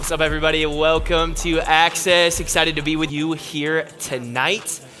What's up, everybody? Welcome to Access. Excited to be with you here tonight.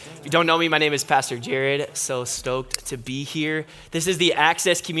 If you don't know me, my name is Pastor Jared. So stoked to be here. This is the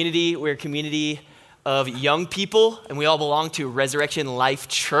Access community. We're a community of young people, and we all belong to Resurrection Life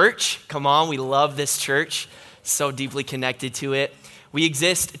Church. Come on, we love this church. So deeply connected to it. We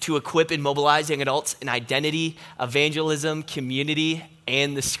exist to equip and mobilize young adults in identity, evangelism, community,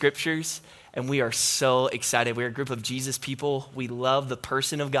 and the scriptures. And we are so excited. We're a group of Jesus people. We love the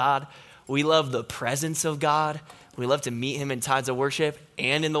person of God. We love the presence of God. We love to meet him in times of worship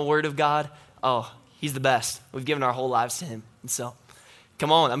and in the word of God. Oh, he's the best. We've given our whole lives to him. And so,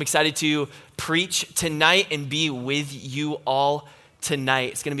 come on. I'm excited to preach tonight and be with you all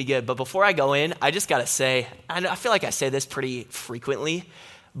tonight. It's going to be good. But before I go in, I just got to say, I feel like I say this pretty frequently,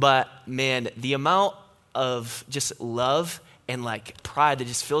 but man, the amount of just love and like pride that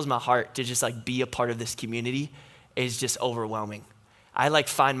just fills my heart to just like be a part of this community is just overwhelming. I like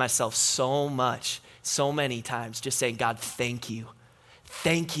find myself so many times just saying, God, thank you.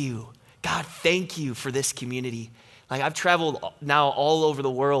 Thank you. God, thank you for this community. Like I've traveled now all over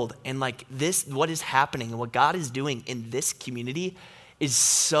the world, and like this, what is happening and what God is doing in this community is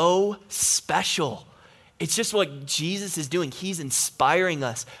so special. It's just what Jesus is doing. He's inspiring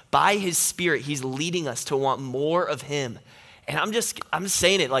us by his spirit. He's leading us to want more of him. And I'm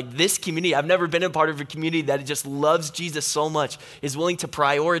saying it like this community, I've never been a part of a community that just loves Jesus so much, is willing to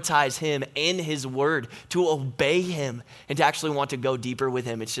prioritize him and his word, to obey him, and to actually want to go deeper with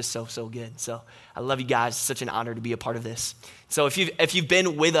him. It's just so good. So I love you guys. It's such an honor to be a part of this. So if you've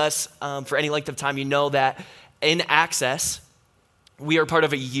been with us for any length of time, you know that in Access, we are part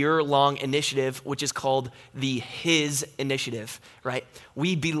of a year-long initiative, which is called the His Initiative, right?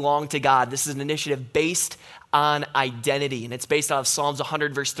 We belong to God. This is an initiative based on identity, and it's based off Psalms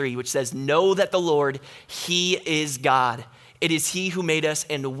 100, verse 3, which says, know that the Lord, he is God. It is he who made us,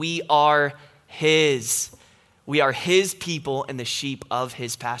 and we are his. We are his people and the sheep of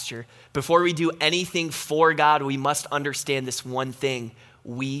his pasture. Before we do anything for God, we must understand this one thing.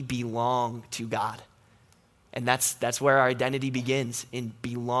 We belong to God. And that's where our identity begins, in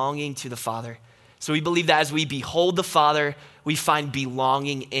belonging to the Father. So we believe that as we behold the Father, we find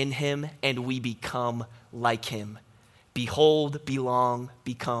belonging in him, and we become like him. Behold, belong,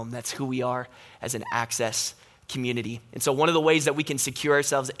 become. That's who we are as an Access community. And so one of the ways that we can secure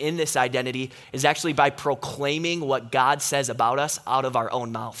ourselves in this identity is actually by proclaiming what God says about us out of our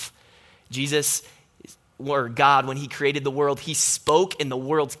own mouth. Jesus, or God, when he created the world, he spoke and the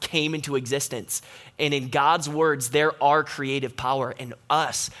world came into existence. And in God's words, there are creative power. And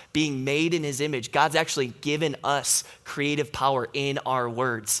us being made in his image, God's actually given us creative power in our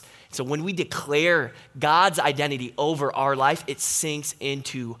words. So when we declare God's identity over our life, it sinks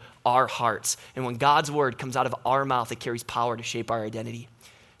into our hearts. And when God's word comes out of our mouth, it carries power to shape our identity.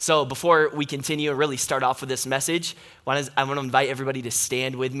 So before we continue and really start off with this message, I want to invite everybody to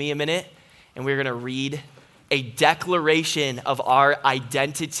stand with me a minute. And we're going to read a declaration of our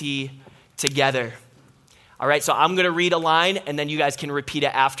identity together. All right, so I'm going to read a line, and then you guys can repeat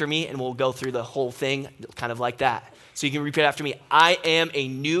it after me, and we'll go through the whole thing kind of like that. So you can repeat after me. I am a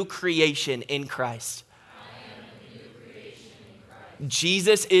new creation in Christ. I am a new creation in Christ.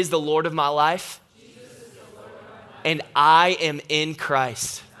 Jesus is the Lord of my life. And I am in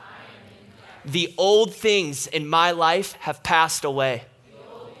Christ. The old things in my life have passed away.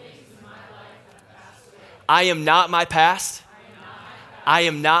 I am not my past. I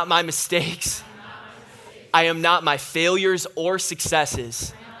am not my mistakes. I am not my failures or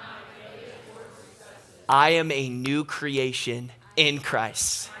successes. I am a new creation in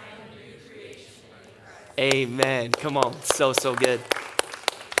Christ. Amen. Come on. So good.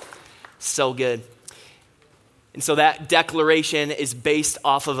 So good. And so that declaration is based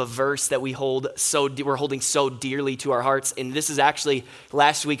off of a verse that we're holding so dearly to our hearts. And this is actually,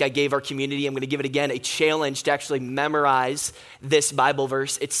 last week I gave our community, I'm going to give it again, a challenge to actually memorize this Bible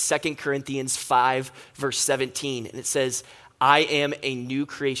verse. It's 2 Corinthians 5, verse 17. And it says, I am a new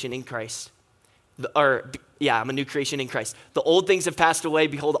creation in Christ. I'm a new creation in Christ. The old things have passed away.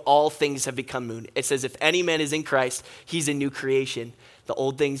 Behold, all things have become new. It says, if any man is in Christ, he's a new creation. The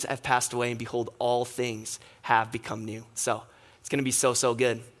old things have passed away, and behold, all things have become new. So it's going to be so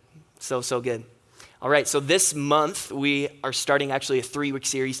good. So good. All right, so this month, we are starting actually a 3-week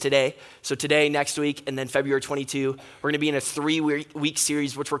series today. So today, next week, and then February 22, we're going to be in a 3-week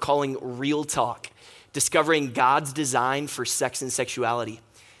series, which we're calling Real Talk, discovering God's design for sex and sexuality.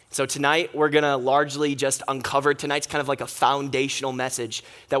 So tonight, we're going to largely just uncover, tonight's kind of like a foundational message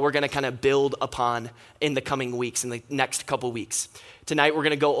that we're going to kind of build upon in the coming weeks, in the next couple weeks. Tonight, we're going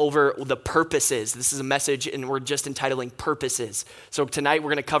to go over the purposes. This is a message, and we're just entitling Purposes. So tonight,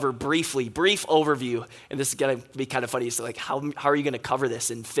 we're going to cover brief overview, and this is going to be kind of funny. So like, how are you going to cover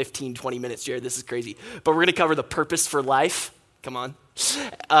this in 15, 20 minutes, Jared? This is crazy. But we're going to cover the purpose for life. Come on.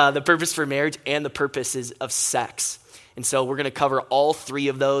 The purpose for marriage and the purposes of sex. And so we're going to cover all three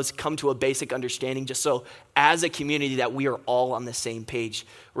of those, come to a basic understanding, just so as a community that we are all on the same page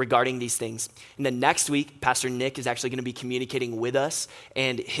regarding these things. And then next week, Pastor Nick is actually going to be communicating with us,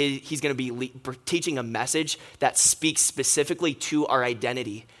 and he's going to be teaching a message that speaks specifically to our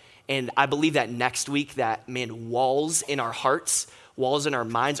identity. And I believe that next week that, walls in our hearts, walls in our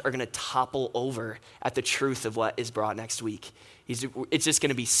minds are going to topple over at the truth of what is brought next week. It's just going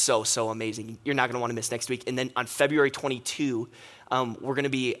to be so amazing. You're not going to want to miss next week. And then on February 22, we're going to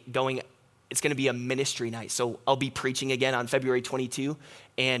be it's going to be a ministry night. So I'll be preaching again on February 22,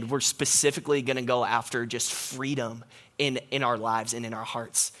 and we're specifically going to go after just freedom in our lives and in our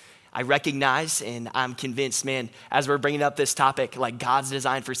hearts. I recognize, and I'm convinced, as we're bringing up this topic, like God's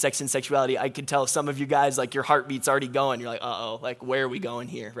design for sex and sexuality, I can tell some of you guys, like your heartbeat's already going. You're like, uh-oh, like where are we going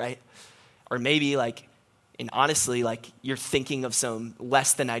here, right? Or maybe and honestly, you're thinking of some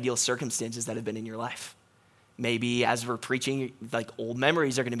less than ideal circumstances that have been in your life. Maybe as we're preaching, old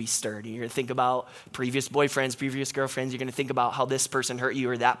memories are going to be stirred. You're going to think about previous boyfriends, previous girlfriends. You're going to think about how this person hurt you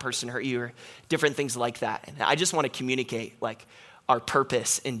or that person hurt you or different things like that. And I just want to communicate our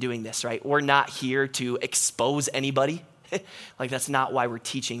purpose in doing this, right? We're not here to expose anybody. That's not why we're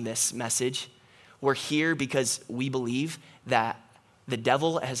teaching this message. We're here because we believe that the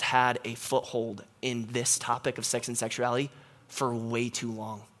devil has had a foothold in this topic of sex and sexuality for way too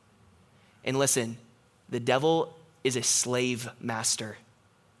long. And listen, the devil is a slave master.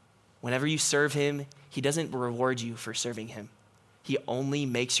 Whenever you serve him, he doesn't reward you for serving him. He only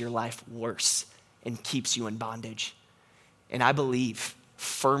makes your life worse and keeps you in bondage. And I believe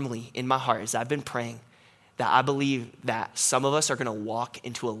firmly in my heart, as I've been praying, that I believe that some of us are going to walk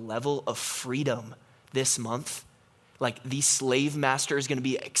into a level of freedom this month. The slave master is going to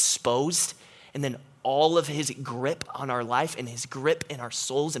be exposed, and then all of his grip on our life and his grip in our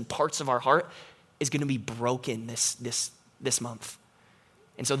souls and parts of our heart is going to be broken this month.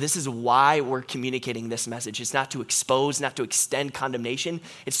 And so this is why we're communicating this message. It's not to expose, not to extend condemnation.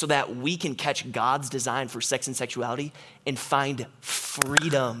 It's so that we can catch God's design for sex and sexuality and find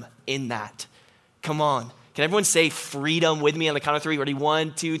freedom in that. Come on. Can everyone say freedom with me on the count of three? Ready?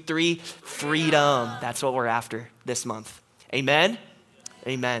 1, 2, 3. Freedom. That's what we're after this month. Amen?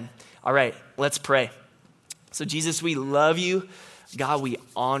 Amen. All right, let's pray. So Jesus, we love you. God, we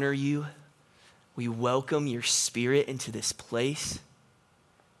honor you. We welcome your spirit into this place.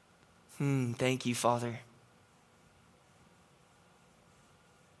 Thank you, Father.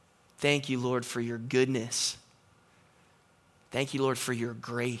 Thank you, Lord, for your goodness. Thank you, Lord, for your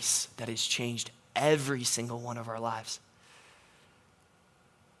grace that has changed every single one of our lives.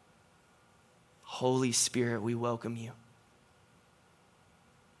 Holy Spirit, we welcome you.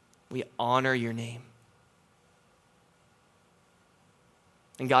 We honor your name.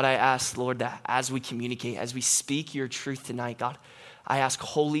 And God, I ask, Lord, that as we communicate, as we speak your truth tonight, God, I ask,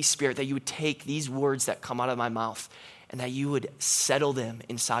 Holy Spirit, that you would take these words that come out of my mouth and that you would settle them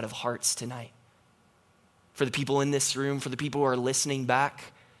inside of hearts tonight. For the people in this room, for the people who are listening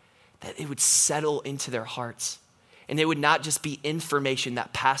back, that it would settle into their hearts. And it would not just be information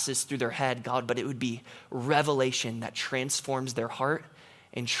that passes through their head, God, but it would be revelation that transforms their heart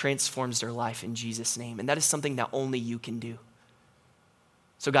and transforms their life in Jesus' name. And that is something that only you can do.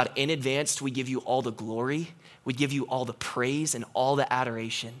 So God, in advance, we give you all the glory. We give you all the praise and all the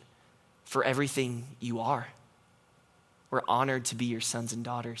adoration for everything you are. We're honored to be your sons and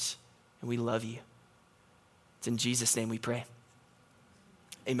daughters, and we love you. It's in Jesus' name we pray.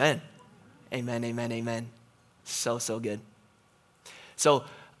 Amen. Amen, amen, amen. So good. So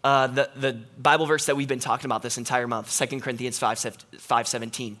the Bible verse that we've been talking about this entire month, 2 Corinthians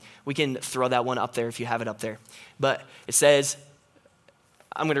 5:17. We can throw that one up there if you have it up there. But it says,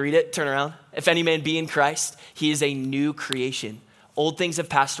 I'm going to read it, turn around. If any man be in Christ, he is a new creation. Old things have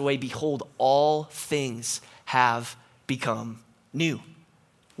passed away. Behold, all things have become new.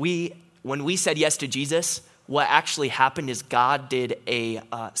 When we said yes to Jesus, what actually happened is God did a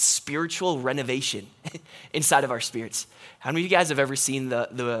spiritual renovation inside of our spirits. How many of you guys have ever seen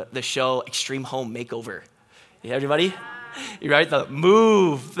the show Extreme Home Makeover? Yeah, everybody? You're right, the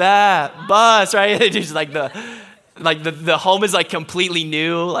move, that, bus, right? Just like Like the home is like completely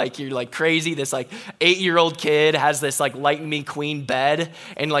new. Like you're like crazy. This like 8-year-old kid has this like Lightning McQueen bed,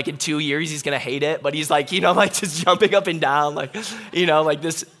 and like in 2 years he's gonna hate it. But he's like, like just jumping up and down, like, like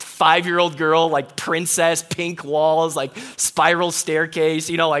this 5-year-old girl, like princess, pink walls, like spiral staircase,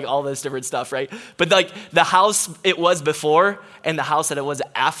 like all this different stuff, right? But like the house it was before and the house that it was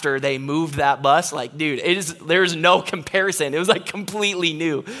after they moved that bus, like, dude, there's no comparison. It was like completely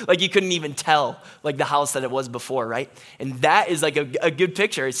new. Like you couldn't even tell like the house that it was before, right? And that is like a good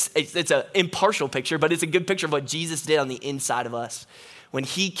picture. It's an impartial picture, but it's a good picture of what Jesus did on the inside of us. When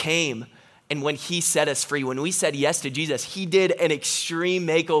he came and when he set us free, when we said yes to Jesus, he did an extreme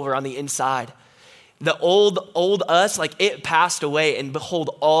makeover on the inside. The old us, like it passed away, and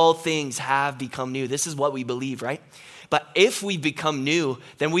behold, all things have become new. This is what we believe, right? But if we become new,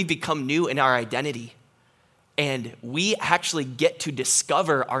 then we become new in our identity. And we actually get to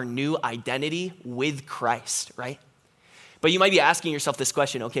discover our new identity with Christ, right? But you might be asking yourself this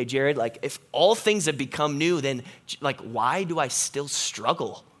question, okay, Jared, like if all things have become new, then like why do I still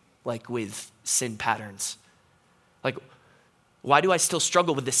struggle like with sin patterns? Like why do I still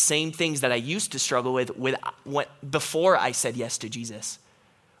struggle with the same things that I used to struggle with before I said yes to Jesus?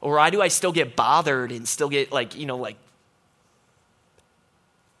 Or why do I still get bothered and still get like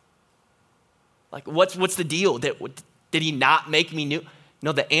what's the deal? Did he not make me new?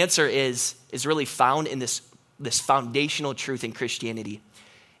 No, the answer is really found in this foundational truth in Christianity.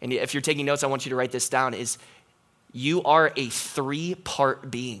 And if you're taking notes, I want you to write this down, is you are a 3-part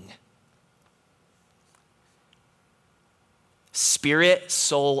being. Spirit,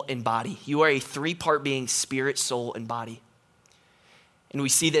 soul, and body. You are a 3-part being, spirit, soul, and body. And we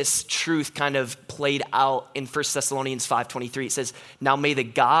see this truth kind of played out in 1 Thessalonians 5:23. It says, now may the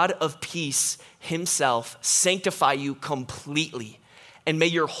God of peace himself sanctify you completely, and may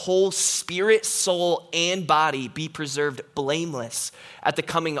your whole spirit, soul, and body be preserved blameless at the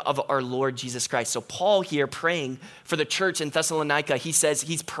coming of our Lord Jesus Christ. So Paul here praying for the church in Thessalonica, he says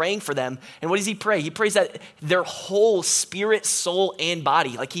he's praying for them. And what does he pray? He prays that their whole spirit, soul, and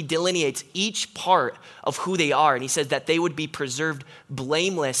body, like he delineates each part of who they are. And he says that they would be preserved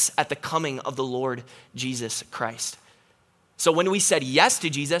blameless at the coming of the Lord Jesus Christ. So when we said yes to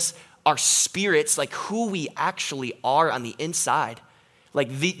Jesus, our spirits, like who we actually are on the inside, like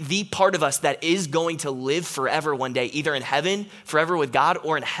the part of us that is going to live forever one day, either in heaven, forever with God,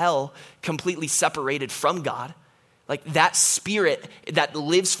 or in hell, completely separated from God. Like that spirit that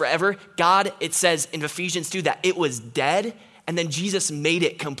lives forever, God, it says in Ephesians 2 that it was dead and then Jesus made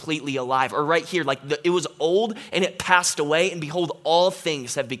it completely alive. Or right here, like it was old and it passed away, and behold, all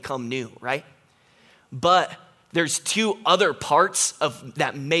things have become new, right? But there's 2 other parts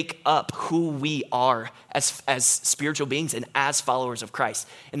that make up who we are as spiritual beings and as followers of Christ.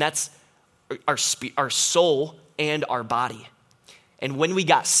 And that's our soul and our body. And when we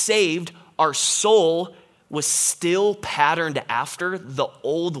got saved, our soul was still patterned after the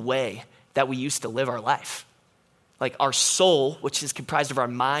old way that we used to live our life. Like our soul, which is comprised of our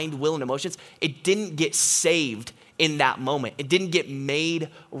mind, will, and emotions, it didn't get saved in that moment. It didn't get made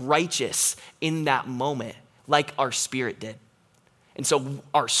righteous in that moment, like our spirit did. And so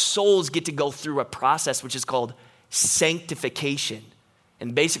our souls get to go through a process which is called sanctification.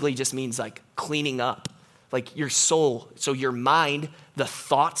 And basically just means like cleaning up. Like your soul, so your mind, the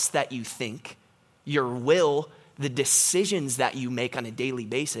thoughts that you think, your will, the decisions that you make on a daily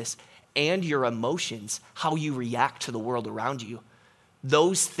basis, and your emotions, how you react to the world around you.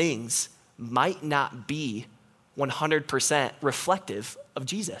 Those things might not be 100% reflective of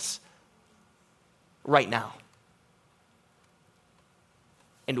Jesus right now.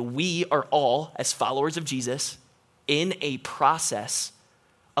 And we are all, as followers of Jesus, in a process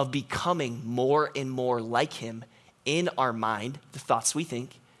of becoming more and more like him in our mind, the thoughts we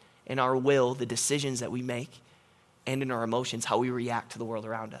think, in our will, the decisions that we make, and in our emotions, how we react to the world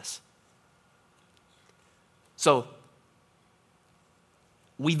around us. So,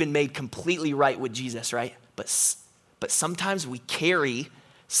 we've been made completely right with Jesus, right? But sometimes we carry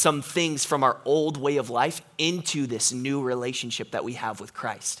some things from our old way of life into this new relationship that we have with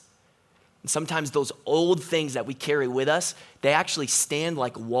Christ. And sometimes those old things that we carry with us, they actually stand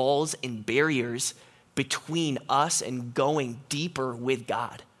like walls and barriers between us and going deeper with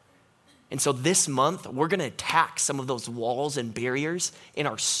God. And so this month, we're going to attack some of those walls and barriers in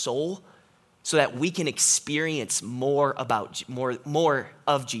our soul so that we can experience more of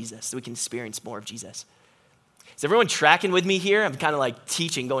Jesus, so we can experience more of Jesus. Is everyone tracking with me here? I'm kind of like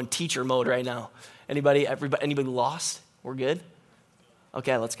going teacher mode right now. Anybody lost? We're good?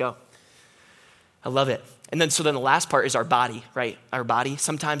 Okay, let's go. I love it. And then the last part is our body, right? Our body.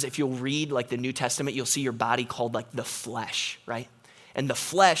 Sometimes if you'll read like the New Testament, you'll see your body called like the flesh, right? And the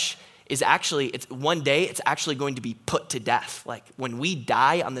flesh is actually, one day it's actually going to be put to death. Like when we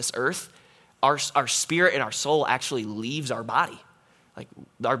die on this earth, our spirit and our soul actually leaves our body. Like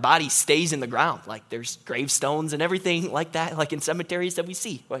our body stays in the ground. Like there's gravestones and everything like that, like in cemeteries that we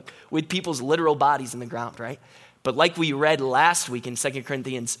see, like with people's literal bodies in the ground, right? But like we read last week in 2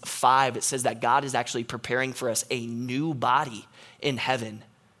 Corinthians 5, it says that God is actually preparing for us a new body in heaven.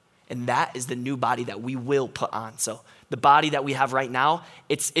 And that is the new body that we will put on. So the body that we have right now,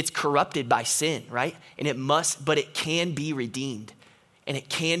 it's corrupted by sin, right? And but it can be redeemed. And it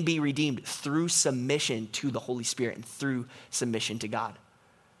can be redeemed through submission to the Holy Spirit and through submission to God.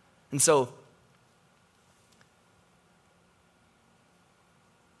 And so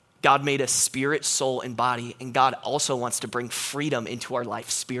God made us spirit, soul, and body. And God also wants to bring freedom into our life,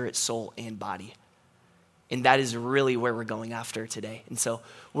 spirit, soul, and body. And that is really where we're going after today. And so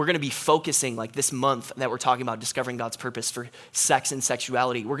we're going to be focusing, like this month that we're talking about discovering God's purpose for sex and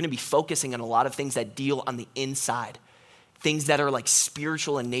sexuality, we're going to be focusing on a lot of things that deal on the inside. Things that are like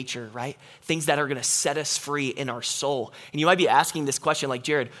spiritual in nature, right? Things that are going to set us free in our soul. And you might be asking this question like,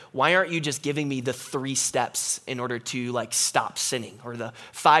 Jared, why aren't you just giving me the 3 steps in order to like stop sinning, or the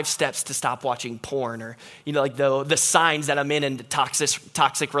 5 steps to stop watching porn, or, you know, like the signs that I'm in a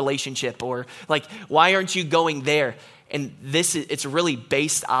toxic relationship, or like, why aren't you going there? And it's really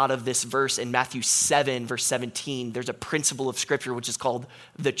based out of this verse in Matthew 7, verse 17. There's a principle of scripture which is called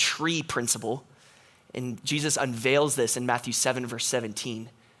the tree principle. And Jesus unveils this in Matthew 7, verse 17.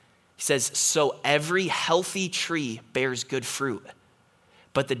 He says, so every healthy tree bears good fruit,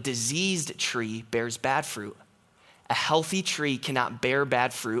 but the diseased tree bears bad fruit. A healthy tree cannot bear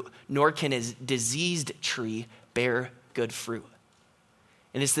bad fruit, nor can a diseased tree bear good fruit.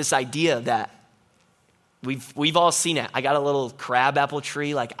 And it's this idea that we've all seen it. I got a little crab apple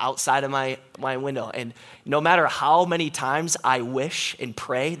tree like outside of my window. And no matter how many times I wish and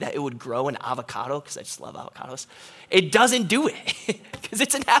pray that it would grow an avocado, because I just love avocados, it doesn't do it because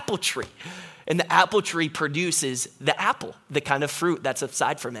it's an apple tree. And the apple tree produces the apple, the kind of fruit that's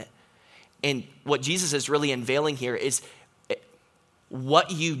aside from it. And what Jesus is really unveiling here is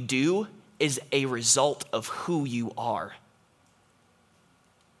what you do is a result of who you are.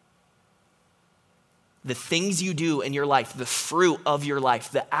 The things you do in your life, the fruit of your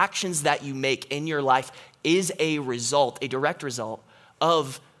life, the actions that you make in your life is a result, a direct result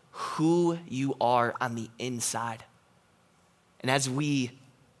of who you are on the inside. And as we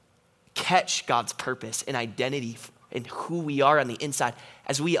catch God's purpose and identity and who we are on the inside,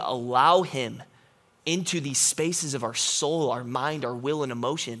 as we allow him into these spaces of our soul, our mind, our will, and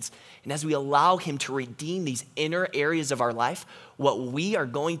emotions, and as we allow him to redeem these inner areas of our life, what we are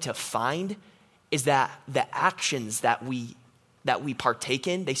going to find is that the actions that we partake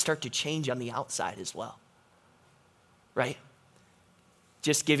in, they start to change on the outside as well, right?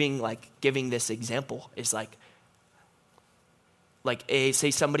 Just giving this example is like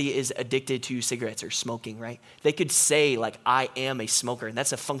say somebody is addicted to cigarettes or smoking, right? They could say like, I am a smoker, and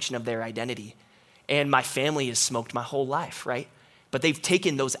that's a function of their identity. And my family has smoked my whole life, right? But they've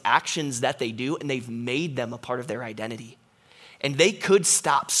taken those actions that they do and they've made them a part of their identity. And they could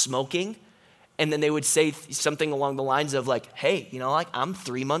stop smoking, and then they would say something along the lines of like, hey, you know, like I'm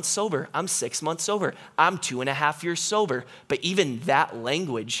 3 months sober. I'm 6 months sober. I'm 2.5 years sober. But even that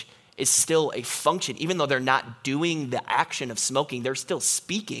language is still a function. Even though they're not doing the action of smoking, they're still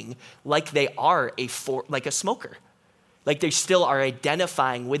speaking like they are like a smoker. Like they still are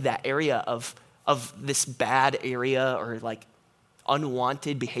identifying with that area of this bad area or like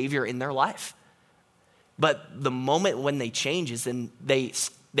unwanted behavior in their life. But the moment when they change is then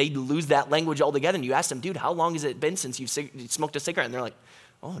they lose that language altogether. And you ask them, dude, how long has it been since you smoked a cigarette? And they're like,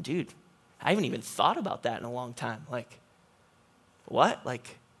 oh, dude, I haven't even thought about that in a long time. Like, what?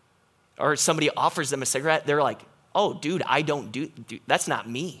 Like, or somebody offers them a cigarette. They're like, oh, dude, I don't do, that's not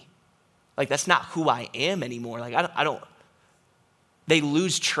me. Like, that's not who I am anymore. Like, I don't, they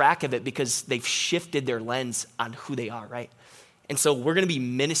lose track of it because they've shifted their lens on who they are, right? And so we're going to be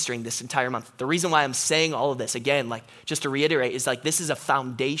ministering this entire month. The reason why I'm saying all of this, again, like just to reiterate, is like this is a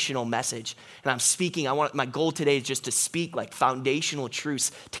foundational message. And I'm speaking, my goal today is just to speak like foundational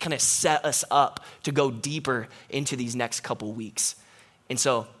truths to kind of set us up to go deeper into these next couple weeks. And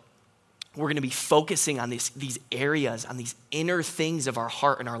so we're going to be focusing on these areas, on these inner things of our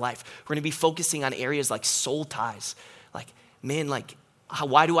heart and our life. We're going to be focusing on areas like soul ties. Like, man, like,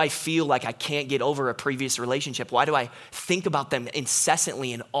 why do I feel like I can't get over a previous relationship? Why do I think about them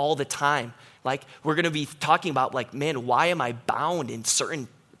incessantly and all the time? Like, we're going to be talking about like, man, why am I bound in certain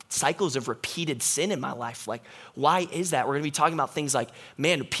cycles of repeated sin in my life. Like, why is that? We're going to be talking about things like,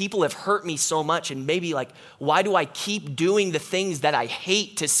 man, people have hurt me so much, and maybe like, why do I keep doing the things that I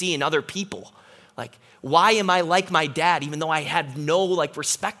hate to see in other people? Like, why am I like my dad, even though I had no like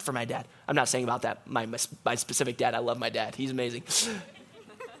respect for my dad? I'm not saying about that, my specific dad. I love my dad. He's amazing.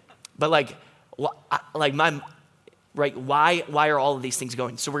 But like why are all of these things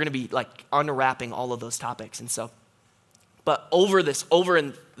going? So we're going to be like unwrapping all of those topics. And so, but over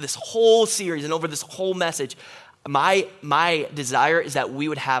in this whole series and over this whole message, my desire is that we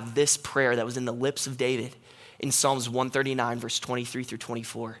would have this prayer that was in the lips of David in Psalms 139, verse 23 through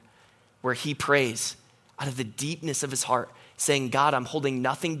 24, where he prays out of the deepness of his heart, saying, God, I'm holding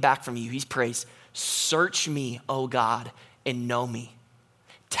nothing back from you. He prays, search me, O God, and know me.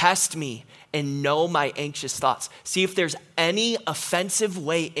 Test me and know my anxious thoughts. See if there's any offensive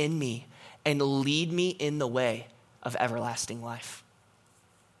way in me, and lead me in the way of everlasting life.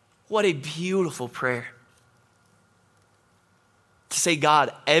 What a beautiful prayer. To say,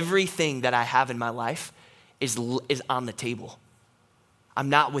 God, everything that I have in my life is on the table. I'm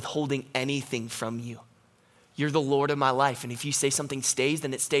not withholding anything from you. You're the Lord of my life. And if you say something stays,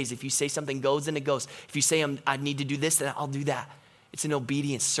 then it stays. If you say something goes, then it goes. If you say I need to do this, then I'll do that. It's in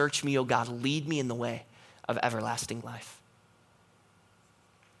obedience. Search me, O God. Lead me in the way of everlasting life.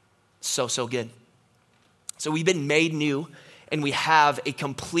 So good. So we've been made new, and we have a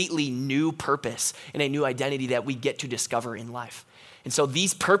completely new purpose and a new identity that we get to discover in life. And so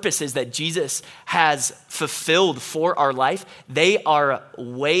these purposes that Jesus has fulfilled for our life, they are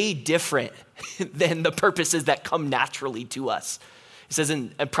way different than the purposes that come naturally to us. It says in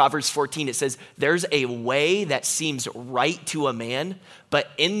Proverbs 14, it says, there's a way that seems right to a man,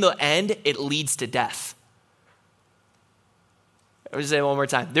 but in the end, it leads to death. I'll just say it one more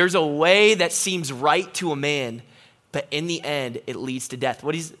time. There's a way that seems right to a man, but in the end, it leads to death.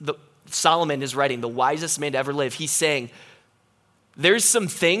 Solomon is writing, the wisest man to ever live. He's saying, there's some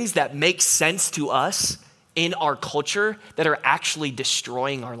things that make sense to us in our culture that are actually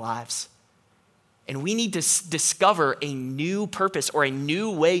destroying our lives. And we need to discover a new purpose or a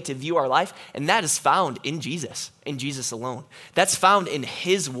new way to view our life, and that is found in Jesus alone. That's found in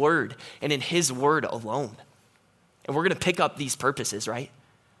his word and in his word alone. And we're going to pick up these purposes, right?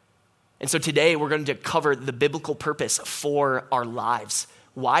 And so today we're going to cover the biblical purpose for our lives.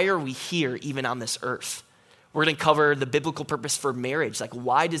 Why are we here even on this earth? We're going to cover the biblical purpose for marriage. Like,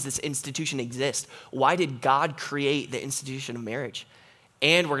 why does this institution exist? Why did God create the institution of marriage?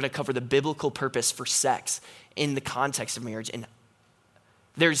 And we're going to cover the biblical purpose for sex in the context of marriage. And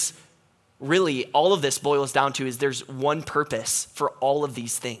there's really, all of this boils down to is there's one purpose for all of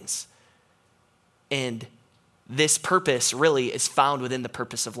these things. And this purpose really is found within the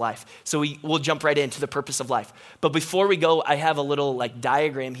purpose of life. So we'll jump right into the purpose of life. But before we go, I have a little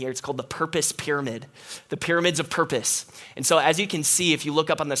diagram here. It's called the purpose pyramid, the pyramids of purpose. And so as you can see, if you look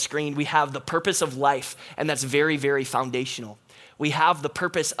up on the screen, we have the purpose of life, and that's very, very foundational. We have the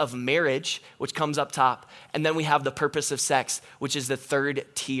purpose of marriage, which comes up top, and then we have the purpose of sex, which is the third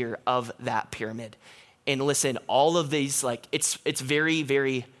tier of that pyramid. And listen, all of these, it's very,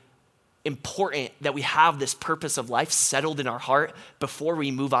 very important that we have this purpose of life settled in our heart before we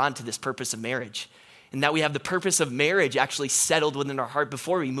move on to this purpose of marriage. And that we have the purpose of marriage actually settled within our heart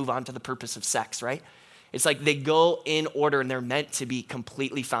before we move on to the purpose of sex, right? It's like they go in order and they're meant to be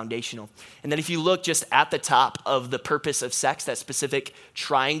completely foundational. And then if you look just at the top of the purpose of sex, that specific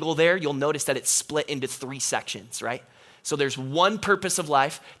triangle there, you'll notice that it's split into 3 sections, right? So there's one purpose of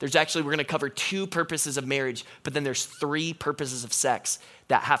life. we're going to cover 2 purposes of marriage, but then there's 3 purposes of sex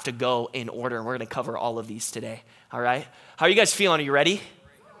that have to go in order. And we're going to cover all of these today. All right. How are you guys feeling? Are you ready?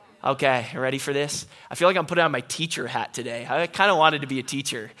 Okay. Ready for this? I feel like I'm putting on my teacher hat today. I kind of wanted to be a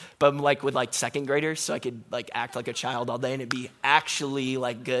teacher, but I'm with second graders, so I could act like a child all day and it'd be actually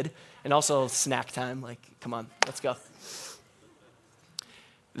good. And also snack time. Come on, let's go.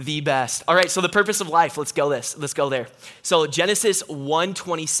 The best. All right, so the purpose of life, let's go there. So Genesis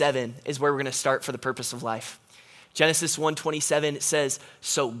 1:27 is where we're going to start for the purpose of life. Genesis 1:27 says,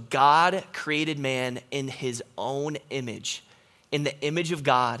 so God created man in his own image. In the image of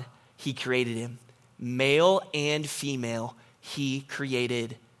God, he created him. Male and female, he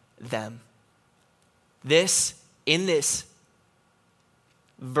created them. In this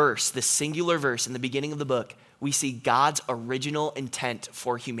verse, the singular verse in the beginning of the book, we see God's original intent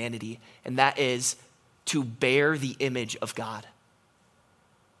for humanity, and that is to bear the image of God.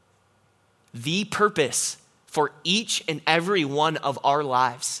 The purpose for each and every one of our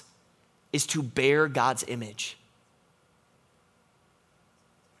lives is to bear God's image.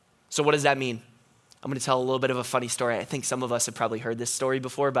 So what does that mean? I'm going to tell a little bit of a funny story. I think some of us have probably heard this story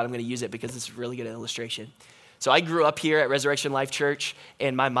before, but I'm going to use it because it's a really good illustration. So I grew up here at Resurrection Life Church,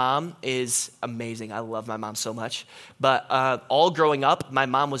 and my mom is amazing. I love my mom so much. But all growing up, my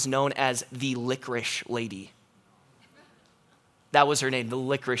mom was known as the Licorice Lady. That was her name, the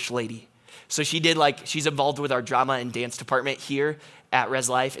Licorice Lady. So she's involved with our drama and dance department here at Res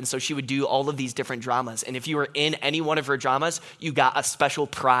Life. And so she would do all of these different dramas. And if you were in any one of her dramas, you got a special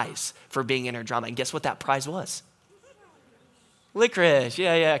prize for being in her drama. And guess what that prize was? Licorice.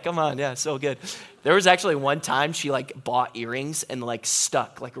 Yeah, come on. Yeah, so good. There was actually one time she bought earrings and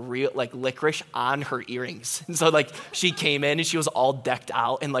stuck real licorice on her earrings. And so she came in and she was all decked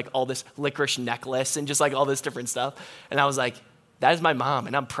out in all this licorice necklace and just all this different stuff. And I was like, that is my mom,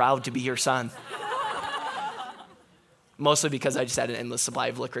 and I'm proud to be her son. Mostly because I just had an endless supply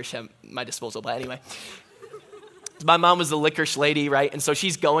of licorice at my disposal. But anyway, my mom was the Licorice Lady, right? And so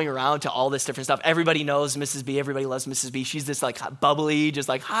she's going around to all this different stuff. Everybody knows Mrs. B. Everybody loves Mrs. B. She's this bubbly, just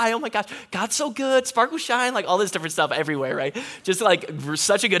hi, oh my gosh, God's so good, sparkle shine, all this different stuff everywhere, right? Just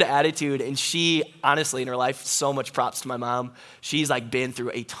such a good attitude. And she, honestly, in her life, so much props to my mom. She's been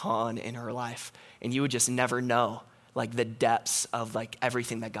through a ton in her life. And you would just never know the depths of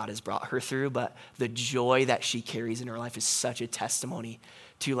everything that God has brought her through, but the joy that she carries in her life is such a testimony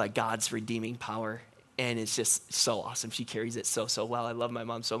to God's redeeming power, and it's just so awesome. She carries it so well. I love my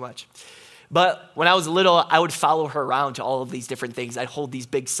mom so much. But when I was little, I would follow her around to all of these different things. I'd hold these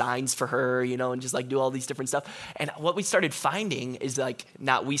big signs for her, and just do all these different stuff. And what we started finding is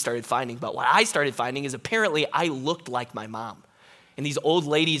not we started finding, but what I started finding is apparently I looked like my mom. And these old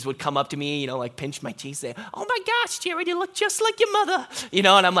ladies would come up to me, pinch my cheek, say, oh my gosh, Jared, you look just like your mother. And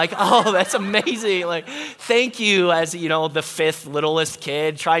I'm like, oh, that's amazing. Thank you, as, the fifth littlest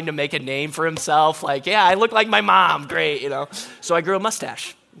kid trying to make a name for himself. Yeah, I look like my mom. Great, So I grew a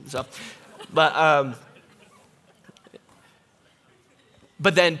mustache.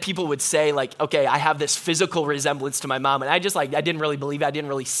 But then people would say, okay, I have this physical resemblance to my mom. And I just, I didn't really believe it. I didn't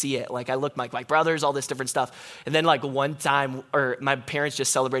really see it. I looked like my brothers, all this different stuff. And then, one time, my parents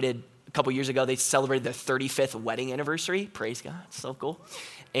just celebrated, a couple years ago, they celebrated their 35th wedding anniversary. Praise God. So cool.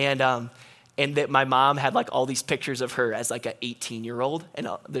 And that my mom had all these pictures of her as an 18-year-old. And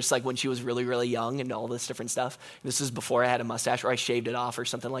there's when she was really, really young and all this different stuff. This was before I had a mustache or I shaved it off or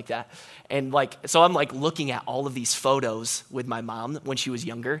something like that. And so I'm looking at all of these photos with my mom when she was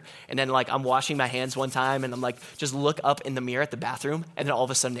younger. And then I'm washing my hands one time and I'm just look up in the mirror at the bathroom. And then all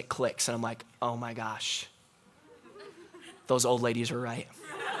of a sudden it clicks. And I'm like, oh my gosh, those old ladies were right.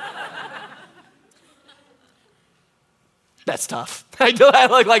 That's tough. I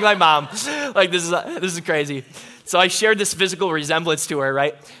look like my mom. This is crazy. So I shared this physical resemblance to her,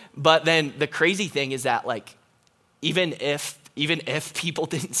 right? But then the crazy thing is that even if people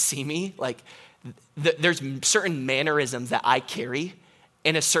didn't see me, there's certain mannerisms that I carry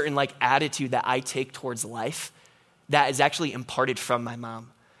and a certain attitude that I take towards life that is actually imparted from my mom.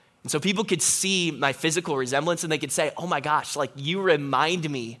 And so people could see my physical resemblance and they could say, oh my gosh, you remind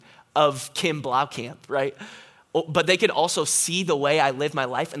me of Kim Blaukamp, right? But they could also see the way I live my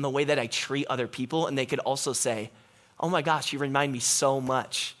life and the way that I treat other people. And they could also say, oh my gosh, you remind me so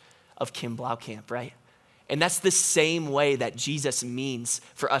much of Kim Blaukamp, right? And that's the same way that Jesus means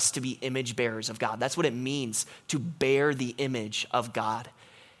for us to be image bearers of God. That's what it means to bear the image of God.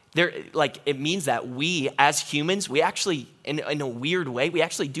 It means that we as humans, we actually, in a weird way, we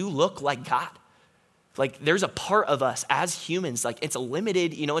actually do look like God. There's a part of us as humans, it's a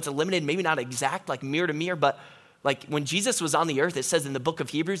limited, maybe not exact, mirror to mirror, but when Jesus was on the earth, it says in the book of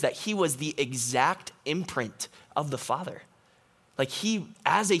Hebrews that he was the exact imprint of the Father. He,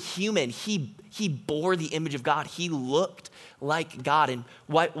 as a human, he bore the image of God. He looked like God. And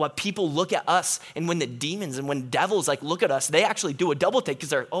what people look at us, and when the demons and when devils look at us, they actually do a double take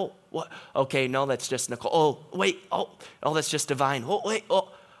because they're, oh, what? Okay, no, that's just Nicole. Oh, wait, oh, that's just Divine. Oh, wait, oh,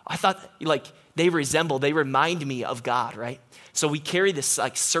 I thought they remind me of God, right? So we carry this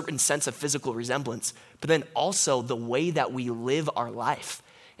certain sense of physical resemblance, but then also the way that we live our life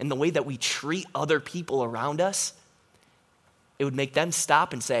and the way that we treat other people around us, it would make them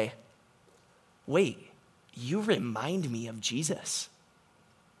stop and say, wait, you remind me of Jesus.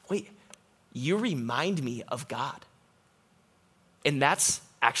 Wait, you remind me of God. And that's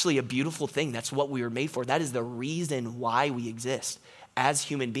actually a beautiful thing. That's what we were made for. That is the reason why we exist as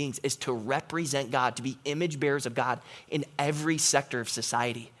human beings, is to represent God, to be image bearers of God in every sector of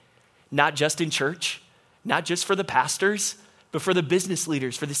society. Not just in church, not just for the pastors, but for the business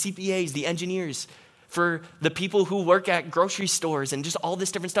leaders, for the CPAs, the engineers, for the people who work at grocery stores and just all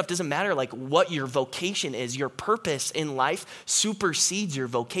this different stuff. Doesn't matter like what your vocation is. Your purpose in life supersedes your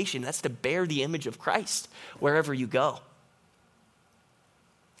vocation. That's to bear the image of Christ wherever you go.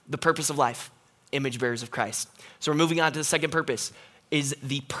 The purpose of life, image bearers of Christ. So we're moving on to the second purpose, is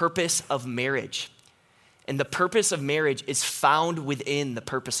the purpose of marriage. And the purpose of marriage is found within the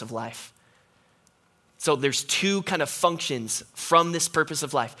purpose of life. So there's two kind of functions from this purpose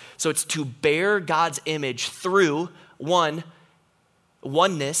of life. So it's to bear God's image through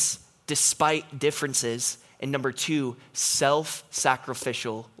oneness despite differences, and number two,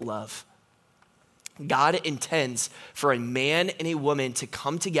 self-sacrificial love. God intends for a man and a woman to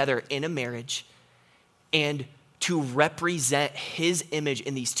come together in a marriage and to represent his image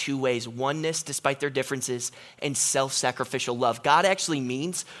in these two ways, oneness despite their differences and self-sacrificial love. God actually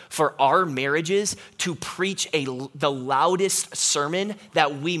means for our marriages to preach the loudest sermon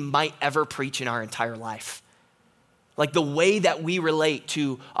that we might ever preach in our entire life. Like the way that we relate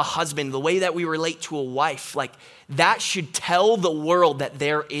to a husband, the way that we relate to a wife, like that should tell the world that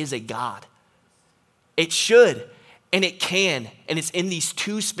there is a God. It should. And it can, and it's in these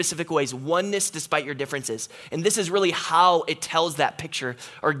two specific ways, oneness despite your differences. And this is really how it tells that picture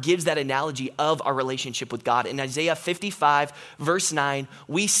or gives that analogy of our relationship with God. In Isaiah 55, verse 9,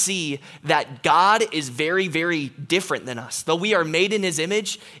 we see that God is very, very different than us. Though we are made in his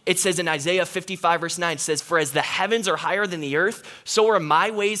image, it says in Isaiah 55, verse 9, it says, "For as the heavens are higher than the earth, so are my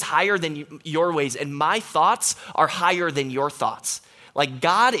ways higher than your ways, and my thoughts are higher than your thoughts." Like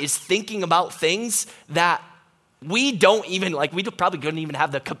God is thinking about things that we probably couldn't even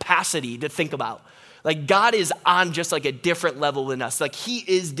have the capacity to think about. Like God is on just like a different level than us. Like he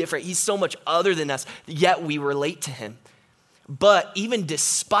is different. He's so much other than us, yet we relate to him. But even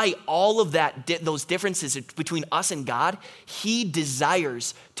despite all of that, those differences between us and God, he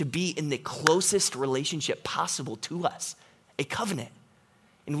desires to be in the closest relationship possible to us, a covenant.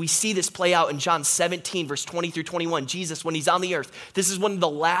 And we see this play out in John 17, verse 20 through 21. Jesus, when he's on the earth, this is one of the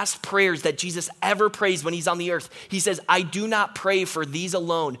last prayers that Jesus ever prays when he's on the earth. He says, "I do not pray for these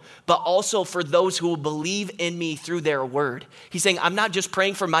alone, but also for those who will believe in me through their word." He's saying, I'm not just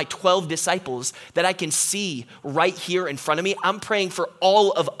praying for my 12 disciples that I can see right here in front of me. I'm praying for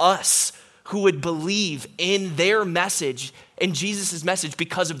all of us who would believe in their message, in Jesus' message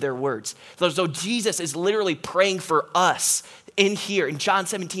because of their words. So Jesus is literally praying for us. In here, in John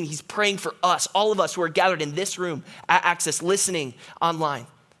 17, he's praying for us, all of us who are gathered in this room at Access, listening online.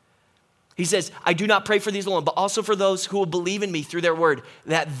 He says, "I do not pray for these alone, but also for those who will believe in me through their word,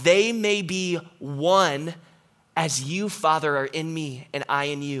 that they may be one as you, Father, are in me and I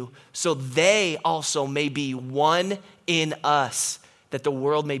in you, so they also may be one in us, that the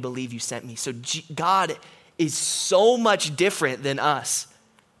world may believe you sent me." So God is so much different than us,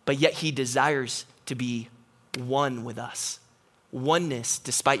 but yet he desires to be one with us. Oneness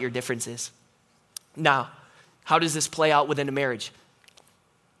despite your differences. Now, how does this play out within a marriage?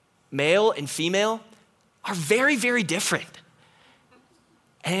 Male and female are very, very different.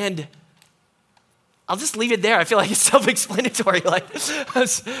 And I'll just leave it there. I feel like it's self-explanatory.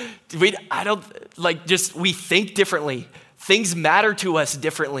 We think differently. Things matter to us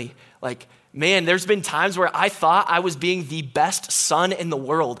differently. Man, there's been times where I thought I was being the best son in the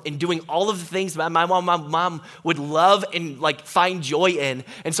world and doing all of the things that my mom would love and find joy in.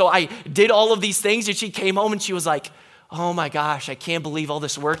 And so I did all of these things, and she came home and she was like, "Oh my gosh, I can't believe all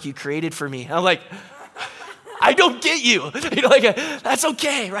this work you created for me." And I'm like, I don't get you. That's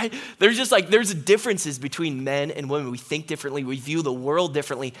okay, right? There's differences between men and women. We think differently. We view the world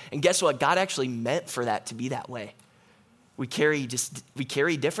differently. And guess what? God actually meant for that to be that way. We carry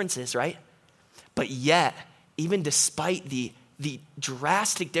differences, right? But yet, even despite the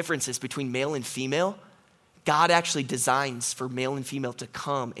drastic differences between male and female, God actually designs for male and female to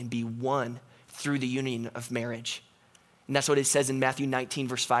come and be one through the union of marriage. And that's what it says in Matthew 19,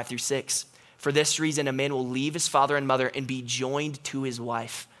 verse 5 through 6. "For this reason, a man will leave his father and mother and be joined to his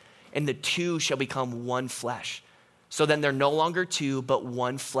wife, and the two shall become one flesh. So then they're no longer two, but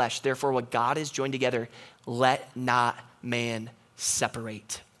one flesh. Therefore, what God has joined together, let not man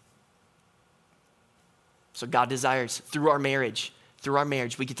separate." So God desires through our marriage,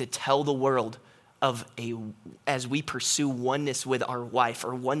 we get to tell the world as we pursue oneness with our wife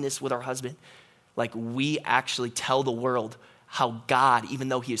or oneness with our husband, we actually tell the world how God, even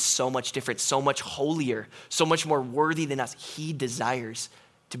though he is so much different, so much holier, so much more worthy than us, he desires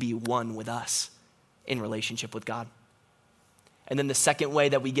to be one with us in relationship with God. And then the second way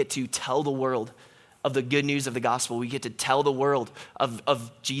that we get to tell the world of the good news of the gospel, we get to tell the world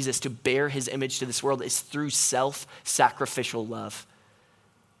of Jesus, to bear his image to this world, is through self-sacrificial love.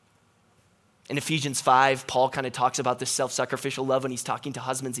 In Ephesians 5, Paul kind of talks about this self-sacrificial love when he's talking to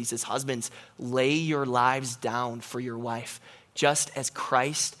husbands. He says, husbands, lay your lives down for your wife, just as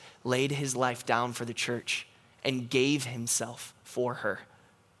Christ laid his life down for the church and gave himself for her.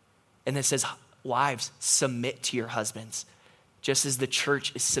 And then it says, wives, submit to your husbands, just as the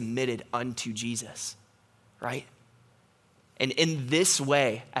church is submitted unto Jesus, right? And in this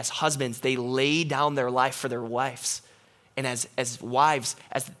way, as husbands, they lay down their life for their wives. And as wives,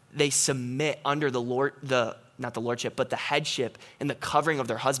 as they submit under the Lord, not the lordship, but the headship and the covering of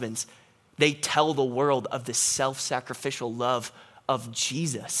their husbands, they tell the world of the self-sacrificial love of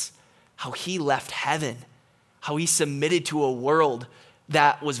Jesus, how he left heaven, how he submitted to a world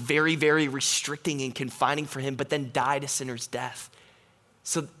that was very, very restricting and confining for him, but then died a sinner's death.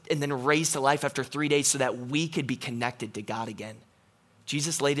 And then raised to life after 3 days so that we could be connected to God again.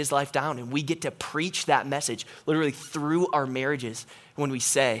 Jesus laid his life down, and we get to preach that message literally through our marriages when we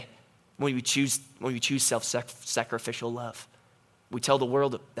choose self-sacrificial love. We tell the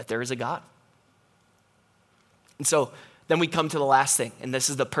world that there is a God. And so then we come to the last thing, and this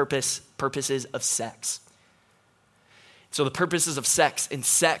is the purposes of sex. So the purposes of sex, and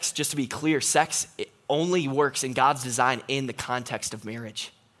sex, just to be clear, sex it only works in God's design in the context of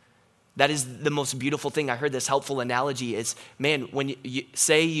marriage. That is the most beautiful thing. I heard this helpful analogy is, man, when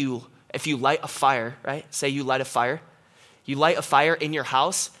if you light a fire, right? Say you light a fire in your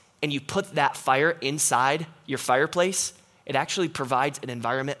house and you put that fire inside your fireplace, it actually provides an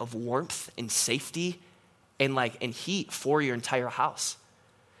environment of warmth and safety and heat for your entire house.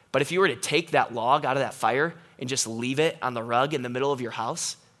 But if you were to take that log out of that fire and just leave it on the rug in the middle of your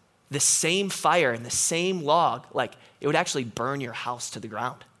house, the same fire and the same log, it would actually burn your house to the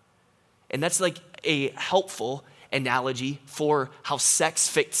ground. And that's a helpful analogy for how sex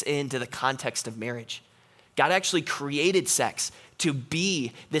fits into the context of marriage. God actually created sex to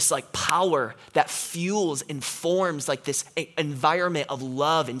be this power that fuels and forms this environment of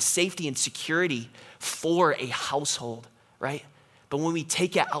love and safety and security for a household, right? But when we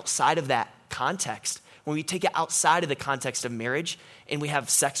take it outside of that context, when we take it outside of the context of marriage and we have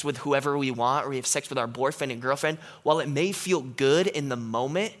sex with whoever we want, or we have sex with our boyfriend and girlfriend, while it may feel good in the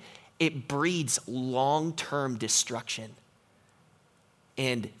moment, it breeds long-term destruction.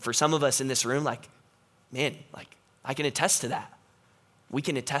 And for some of us in this room, I can attest to that. We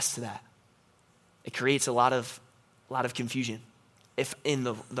can attest to that. It creates a lot of confusion if in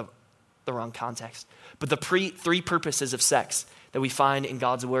the wrong context. But the three purposes of sex that we find in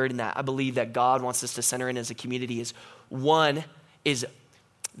God's word and that I believe that God wants us to center in as a community is, one is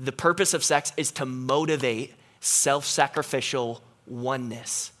the purpose of sex is to motivate self-sacrificial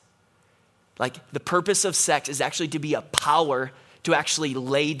oneness. The purpose of sex is actually to be a power to actually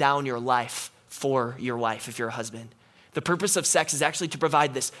lay down your life for your wife if you're a husband. The purpose of sex is actually to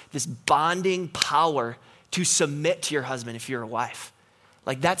provide this bonding power to submit to your husband if you're a wife.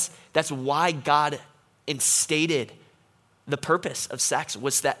 That's why God instated the purpose of sex,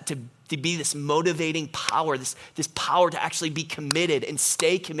 was that to be this motivating power, this power to actually be committed and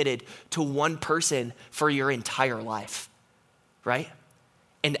stay committed to one person for your entire life, right?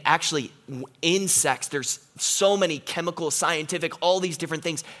 And actually, in sex, there's so many chemical, scientific, all these different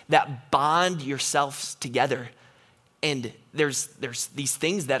things that bond yourselves together. And there's these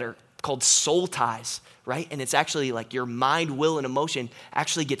things that are called soul ties, right? And it's actually your mind, will, and emotion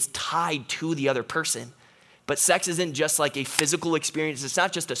actually gets tied to the other person. But sex isn't just a physical experience. It's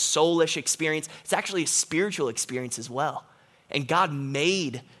not just a soulish experience. It's actually a spiritual experience as well. And God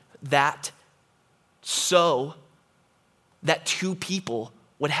made that so that two people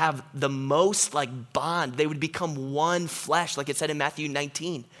would have the most bond. They would become one flesh, like it said in Matthew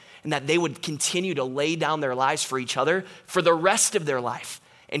 19, and that they would continue to lay down their lives for each other for the rest of their life.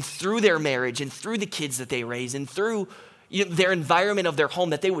 And through their marriage and through the kids that they raise and through their environment of their home,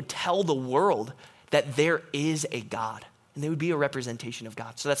 that they would tell the world that there is a God. And they would be a representation of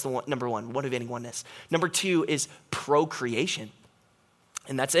God. So that's number one, motivating oneness. Number two is procreation.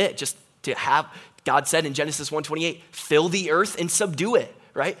 And that's it. Just to have, God said in Genesis 1:28, fill the earth and subdue it,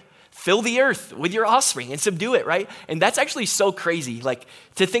 right? Fill the earth with your offspring and subdue it, right? And that's actually so crazy.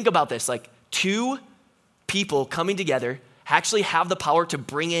 To think about this, two people coming together actually have the power to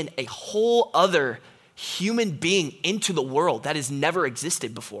bring in a whole other human being into the world that has never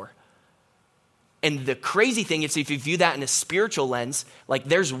existed before. And the crazy thing is, if you view that in a spiritual lens,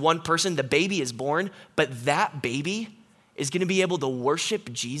 there's one person, the baby is born, but that baby is going to be able to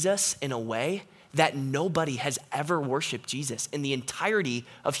worship Jesus in a way that nobody has ever worshiped Jesus in the entirety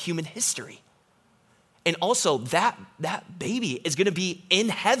of human history. And also that baby is going to be in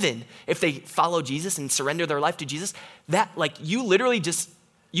heaven if they follow Jesus and surrender their life to Jesus. That you literally just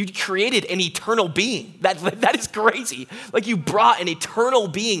You created an eternal being. That is crazy. Like you brought an eternal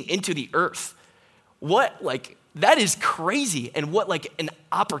being into the earth. That is crazy. And what like an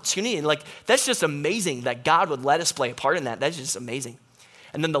opportunity. And like, that's just amazing that God would let us play a part in that. That's just amazing.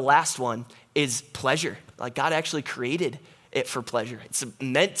 And then the last one is pleasure. Like God actually created it for pleasure. It's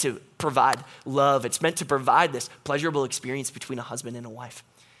meant to provide love. It's meant to provide this pleasurable experience between a husband and a wife.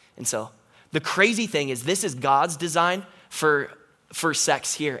 And so the crazy thing is this is God's design for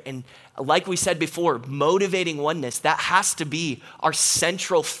sex here. And like we said before, motivating oneness, that has to be our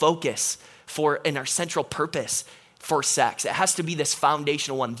central focus and our central purpose for sex. It has to be this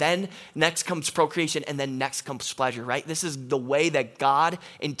foundational one. Then next comes procreation, and then next comes pleasure, right? This is the way that God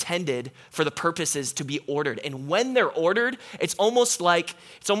intended for the purposes to be ordered. And when they're ordered, it's almost like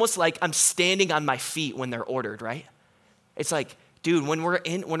I'm standing on my feet when they're ordered, right? It's like, dude, when we're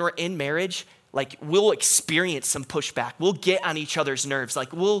in marriage, like we'll experience some pushback. We'll get on each other's nerves.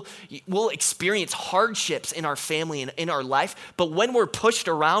 Like we'll experience hardships in our family and in our life. But when we're pushed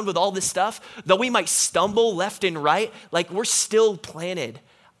around with all this stuff, though we might stumble left and right, like we're still planted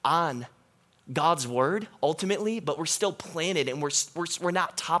on God's word ultimately, but we're still planted and we're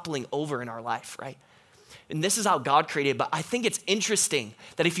not toppling over in our life, right? And this is how God created. But I think it's interesting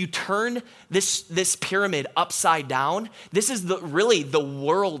that if you turn this pyramid upside down, this is really the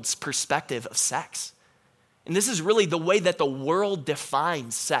world's perspective of sex. And this is really the way that the world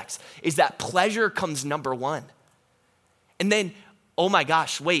defines sex, is that pleasure comes number one. And then, oh my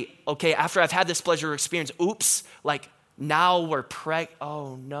gosh, wait, okay, after I've had this pleasure experience, oops, like now we're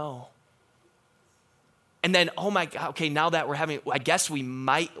oh no. And then, oh my God, okay, now that I guess we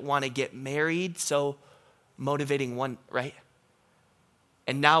might want to get married, so motivating one, right?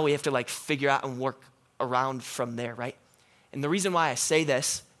 And now we have to like figure out and work around from there, right? And the reason why I say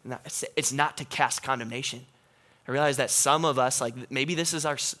this, it's not to cast condemnation. I realize that some of us, like maybe this is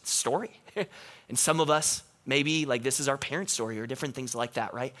our story. And some of us, maybe like this is our parents' story or different things like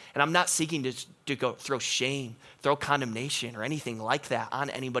that, right? And I'm not seeking to go throw shame, throw condemnation or anything like that on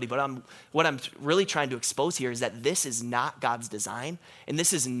anybody. But what I'm really trying to expose here is that this is not God's design. And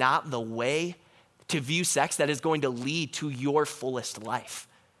this is not the way to view sex that is going to lead to your fullest life.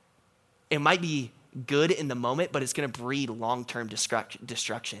 It might be good in the moment, but it's going to breed long-term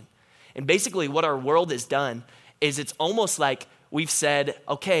destruction. And basically what our world has done is it's almost like we've said,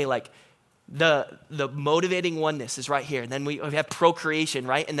 okay, like the motivating oneness is right here. And then we have procreation,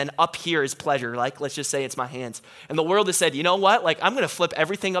 right? And then up here is pleasure. Like, let's just say it's my hands. And the world has said, you know what? Like, I'm going to flip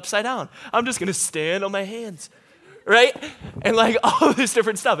everything upside down. I'm just going to stand on my hands. Right? And like all this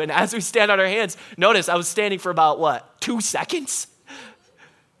different stuff. And as we stand on our hands, notice I was standing for about 2 seconds?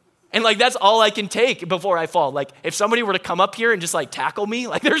 And like, that's all I can take before I fall. Like if somebody were to come up here and just like tackle me,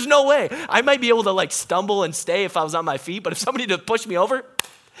 like there's no way. I might be able to like stumble and stay if I was on my feet, but if somebody to push me over,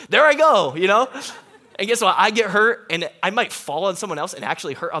 there I go, you know? And guess what? I get hurt and I might fall on someone else and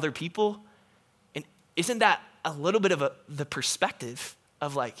actually hurt other people. And isn't that a little bit of the perspective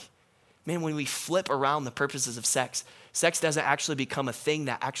of like, man, when we flip around the purposes of sex, sex doesn't actually become a thing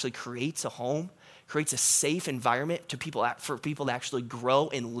that actually creates a home, creates a safe environment for people to actually grow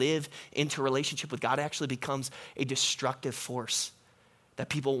and live into a relationship with God. It actually becomes a destructive force that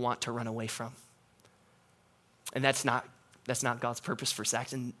people want to run away from. And that's not God's purpose for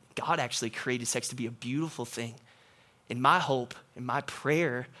sex. And God actually created sex to be a beautiful thing. And my hope and my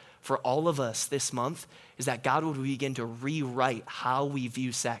prayer for all of us this month is that God would begin to rewrite how we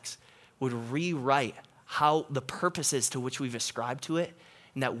view sex, would rewrite how the purposes to which we've ascribed to it,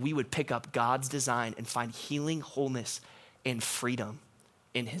 and that we would pick up God's design and find healing, wholeness, and freedom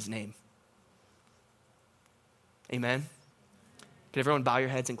in his name. Amen. Can everyone bow your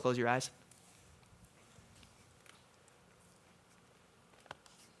heads and close your eyes?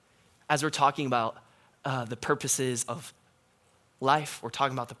 As we're talking about the purposes of life, we're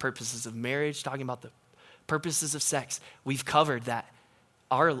talking about the purposes of marriage, talking about the purposes of sex, we've covered that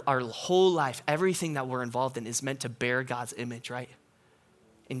our whole life, everything that we're involved in is meant to bear God's image, right?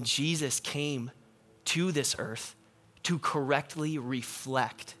 And Jesus came to this earth to correctly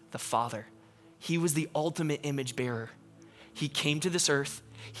reflect the Father. He was the ultimate image bearer. He came to this earth.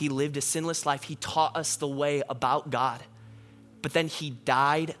 He lived a sinless life. He taught us the way about God. But then he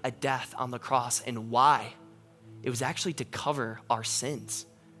died a death on the cross. And why? It was actually to cover our sins.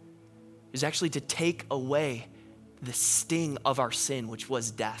 It was actually to take away the sting of our sin, which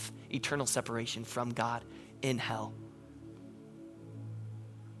was death, eternal separation from God in hell.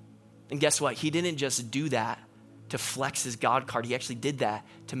 And guess what? He didn't just do that to flex his God card. He actually did that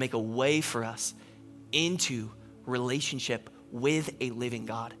to make a way for us into relationship with a living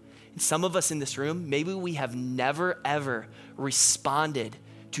God. And some of us in this room, maybe we have never, ever responded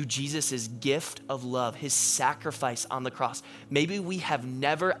to Jesus' gift of love, his sacrifice on the cross. Maybe we have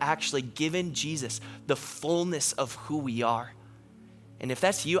never actually given Jesus the fullness of who we are. And if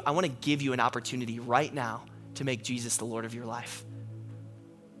that's you, I want to give you an opportunity right now to make Jesus the Lord of your life.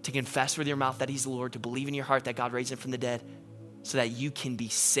 To confess with your mouth that he's the Lord, to believe in your heart that God raised him from the dead, so that you can be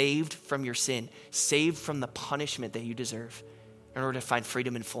saved from your sin, saved from the punishment that you deserve in order to find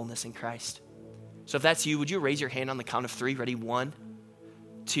freedom and fullness in Christ. So if that's you, would you raise your hand on the count of 3? Ready? 1,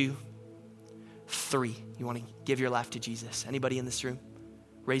 2, 3. You want to give your life to Jesus. Anybody in this room?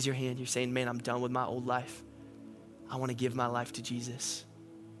 Raise your hand. You're saying, man, I'm done with my old life. I want to give my life to Jesus.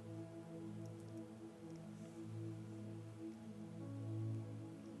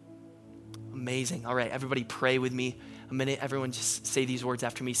 Amazing. All right, everybody pray with me a minute. Everyone just say these words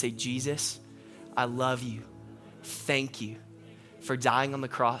after me. Say, Jesus, I love you. Thank you for dying on the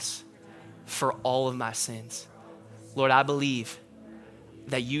cross for all of my sins. Lord, I believe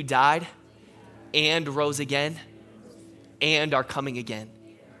that you died and rose again and are coming again.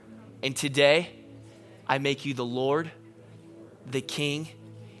 And today, I make you the Lord, the King,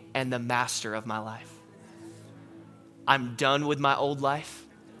 and the master of my life. I'm done with my old life.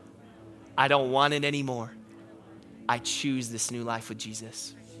 I don't want it anymore. I choose this new life with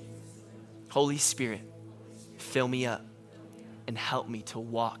Jesus. Holy Spirit, fill me up and help me to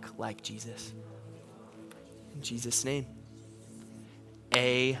walk like Jesus. In Jesus' name.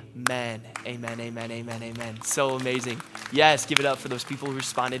 Amen. Amen. Amen. Amen. Amen. So amazing. Yes, give it up for those people who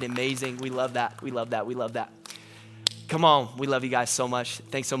responded. Amazing. We love that. We love that. We love that. Come on. We love you guys so much.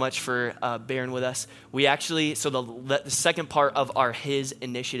 Thanks so much for bearing with us. We actually, so the second part of our His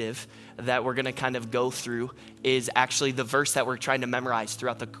initiative that we're going to kind of go through is actually the verse that we're trying to memorize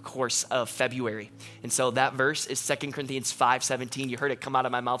throughout the course of February. And so that verse is 2 Corinthians 5:17. You heard it come out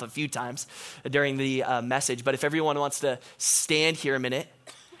of my mouth a few times during the message. But if everyone wants to stand here a minute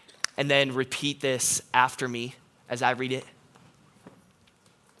and then repeat this after me as I read it.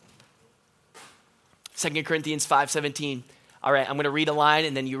 2 Corinthians 5:17. All right, I'm going to read a line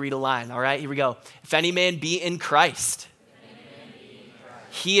and then you read a line. All right, here we go. If any man be in Christ,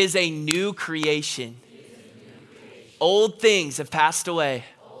 he is a new creation. Old things have passed away.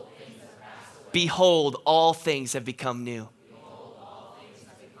 Behold, all things have become new.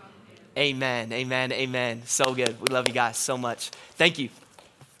 Amen, amen, amen. So good. We love you guys so much. Thank you.